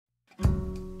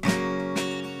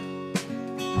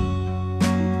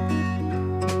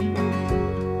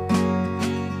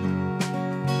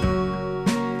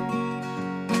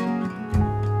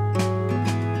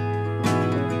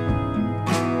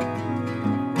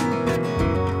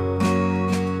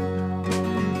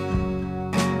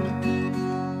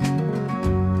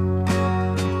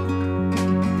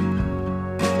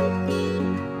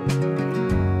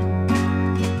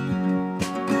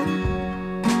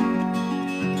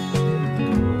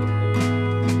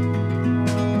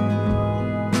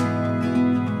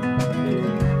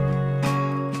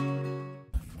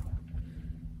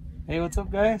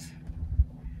up, guys?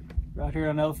 We're out here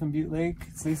on Elephant Butte Lake.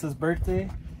 It's Lisa's birthday.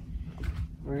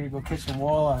 We're gonna go catch some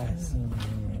walleyes.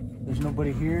 There's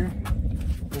nobody here.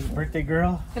 There's a birthday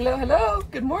girl. Hello, hello.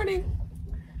 Good morning.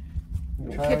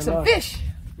 We'll Catch some fish.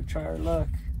 We'll try our luck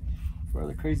before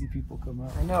the crazy people come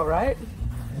out. I know, right?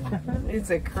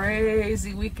 It's a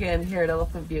crazy weekend here at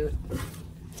Elephant Butte.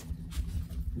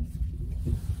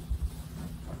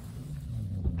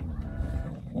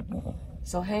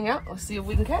 So hang out. Let's see if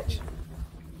we can catch.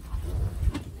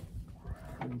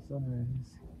 Sunrise.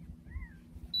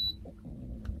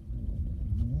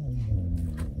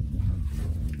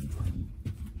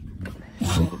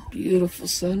 What a beautiful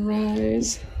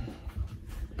sunrise.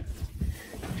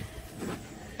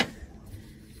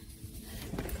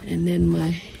 And then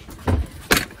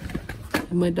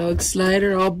my dog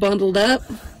Slider all bundled up.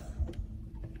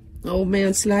 Old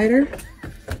man Slider.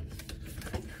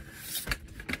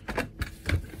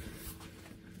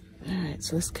 Alright,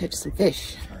 so let's catch some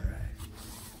fish.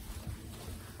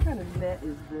 What kind of net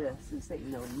is this? This ain't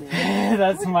no net.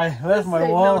 That's my This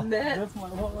wall. ain't no net. That's my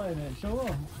walleye net. Show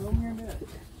them your net.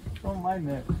 Show them my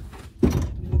net.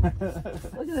 Look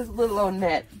at this little old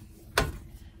net.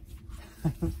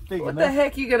 Big What enough. the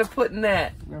heck you gonna put in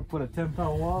that? I'm gonna put a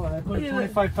 10-pound walleye. I put a Look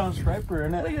at 25-pound striper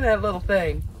in it. Look at that little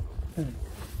thing.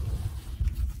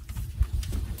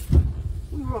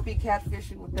 We won't be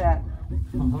catfishing with that.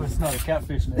 Oh, it's not a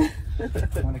catfish net.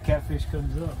 When a catfish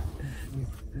comes up,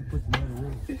 we put the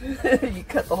net away. You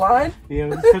cut the line? Yeah,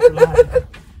 we just cut the line.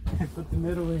 Put the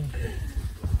net away.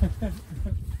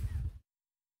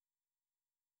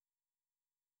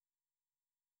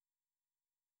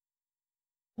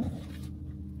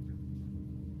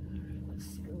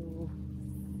 Let's go.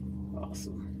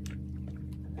 Awesome.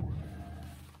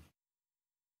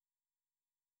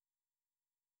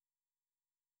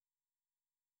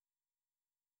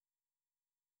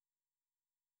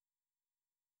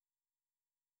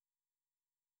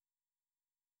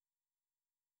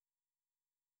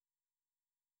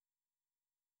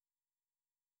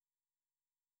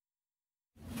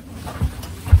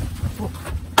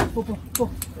 Oh,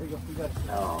 there you go. You got it.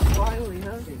 Oh, finally,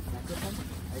 huh?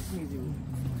 I sneeze you.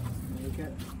 Look at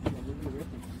it.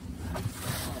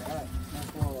 Alright,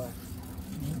 nice walleye.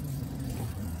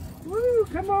 Woo,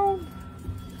 come on.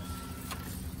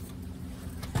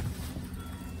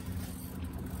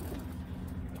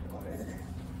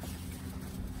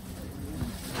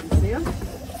 You see him?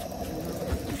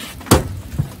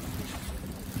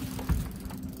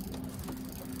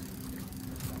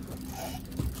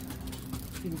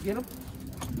 Can you get him?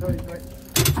 No, he's right.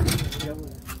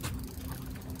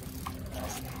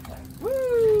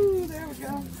 Woo, there we go.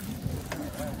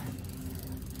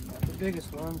 Not the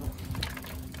biggest one, but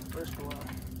first one.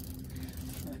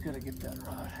 I gotta get that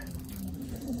rod.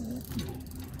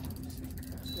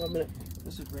 1 minute.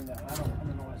 This would bring that. I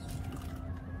don't know what's.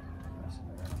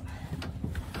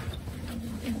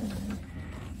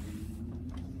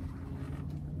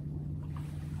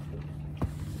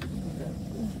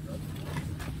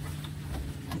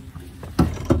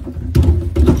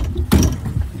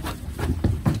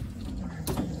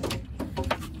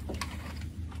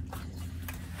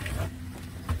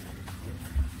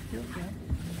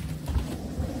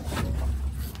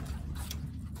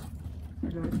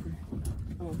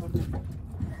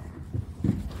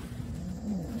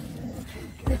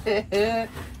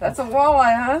 That's a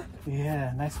walleye, huh?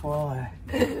 Yeah, nice walleye.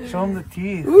 Show them the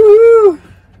teeth. Woo!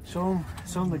 Show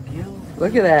them the gills.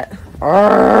 Look at that.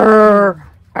 Arr,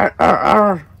 arr, arr,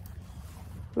 arr.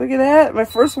 Look at that. My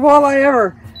first walleye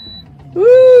ever.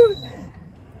 Woo!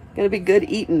 Gonna be good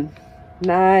eating.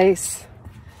 Nice.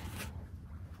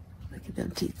 Look at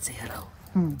them teeth. Say hello.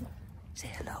 Say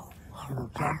hello.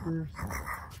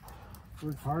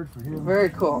 Worked hard for him. Very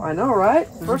cool. I know, right?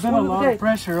 There's First been one a of the lot day. of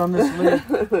pressure on this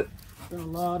lake. Been a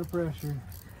lot of pressure.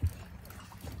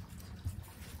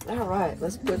 All right,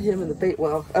 let's put him in the bait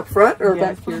well. Up front or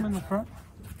Yeah, back put him here? in the front.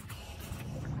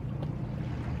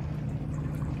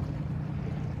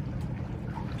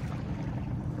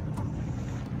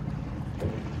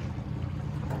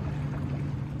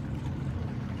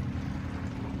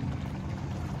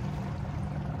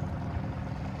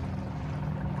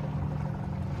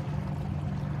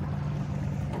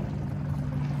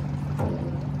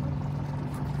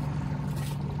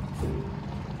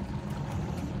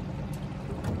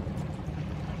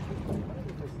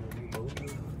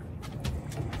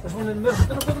 There's one in the middle.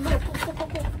 Go, go, go, go, go,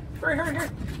 go. Hurry, hurry, hurry.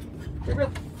 Here,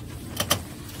 Bill.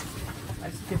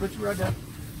 Nice. Okay, put your rod down.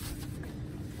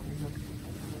 There you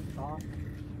go.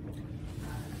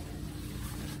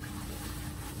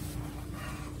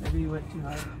 Maybe you went too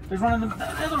high. There's one in the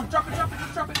other one. Drop it, drop it,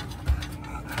 just drop it.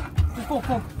 Just pull.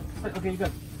 Okay, you got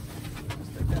it.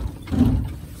 Just like that.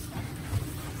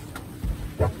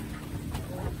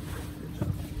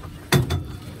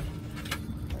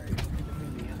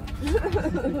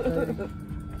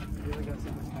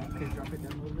 Okay, drop it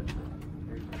down a little bit.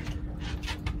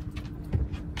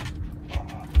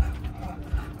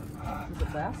 Is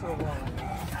it bass or a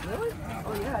walleye? Really?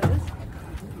 Oh yeah, it is.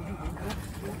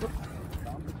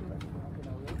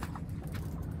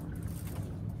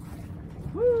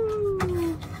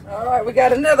 Woo! All right, we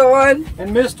got another one.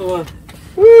 And missed one.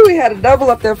 Woo! We had a double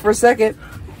up there for a second.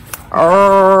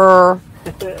 Arr.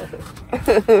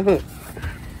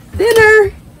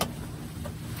 Dinner.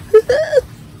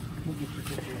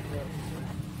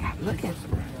 God,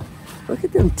 look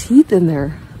at them teeth in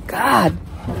there. God.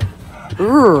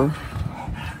 Urgh.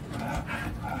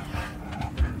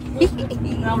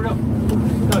 Now we're up.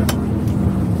 Got it.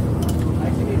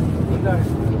 Actually, you got it.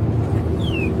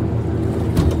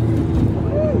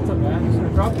 What's up, man? Is there a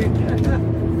crappie? Is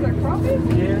that crappie?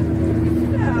 Yeah.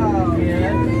 No. Yeah.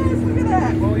 There it is. Look at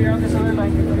that. Oh, you're on this other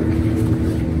line.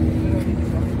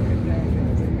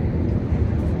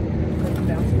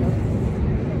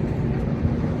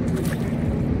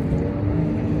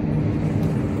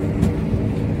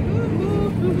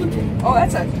 Oh,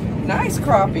 that's a nice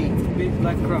crappie. Big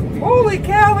black crappie. Holy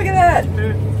cow, look at that.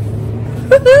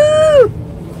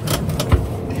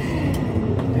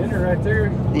 Dinner right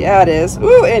there. Yeah, it is.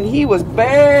 Ooh, and he was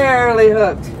barely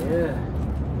hooked. Yeah.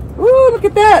 Ooh, look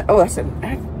at that. Oh, that's a,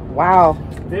 wow.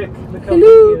 Thick. Look how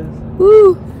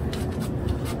Hello.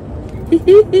 big he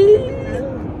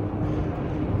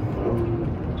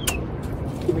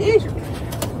is. Ooh.